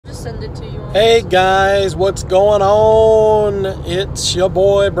send it to you. Hey guys, what's going on? It's your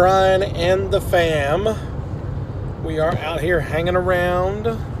boy Brian and the fam. We are out here hanging around.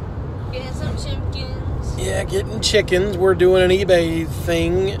 Getting some chickens. Yeah, getting chickens. We're doing an eBay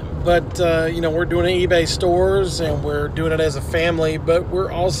thing, but we're doing an eBay stores and we're doing it as a family, but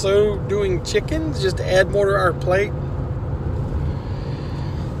we're also doing chickens just to add more to our plate.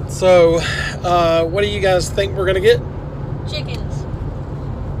 So, what do you guys think we're gonna get? Chickens.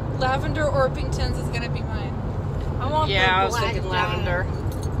 Lavender Orpingtons is gonna be mine. I want I the was thinking lavender.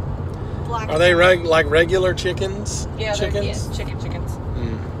 black. Are they like regular chickens? Yeah, chickens. Chickens.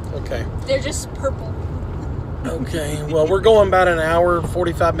 Okay. They're just purple. Okay. Well, we're going about an hour,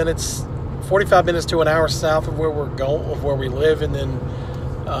 45 minutes to an hour south of where where we live, and then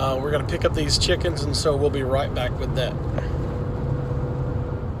we're gonna pick up these chickens, and so we'll be right back with that.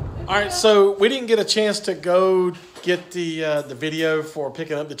 All right, so we didn't get a chance to go get the video for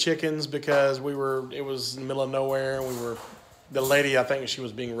picking up the chickens because it was in the middle of nowhere, and the lady, I think she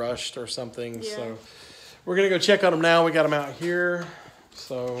was being rushed or something. Yeah. So we're gonna go check on them now. We got them out here.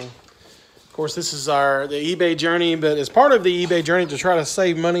 So of course this is the eBay journey, but as part of the eBay journey to try to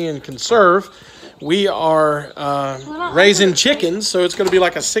save money and conserve, we are raising chickens. So it's gonna be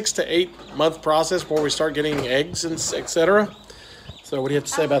like a 6 to 8 month process before we start getting eggs and etc. So what do you have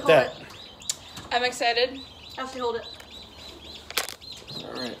to say about that? I'm excited. I have to hold it.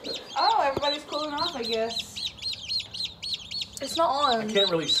 All right. Oh, everybody's cooling off, I guess. It's not on. I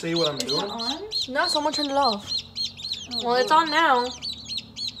can't really see what I'm It's doing. not on? No, someone turned it off. Oh, Well, it's on now.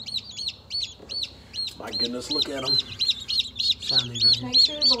 My goodness, look at them. Shiny right here. Make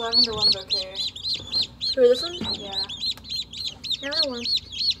sure the lavender one's okay. Who, this one? Yeah. Yeah, that one.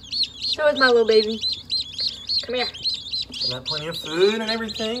 So is my little baby. Come here. Got plenty of food and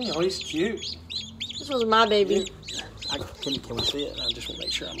everything. Oh, he's cute. This was my baby. Can we see it? I just want to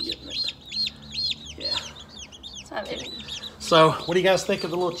make sure I'm getting it. Yeah. It's my baby. So, what do you guys think of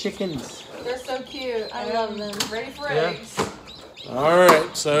the little chickens? They're so cute. I love them. Ready for Yeah. eggs. All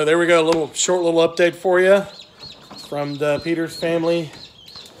right. So there we go. A short little update for you from the Peters family.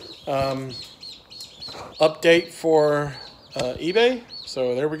 Update for eBay.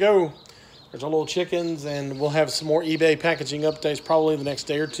 So there we go. There's our little chickens, and we'll have some more eBay packaging updates probably the next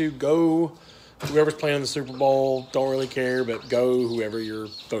day or two. Go whoever's playing in the Super Bowl. Don't really care, but go whoever you're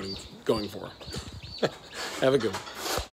going for. Have a good one.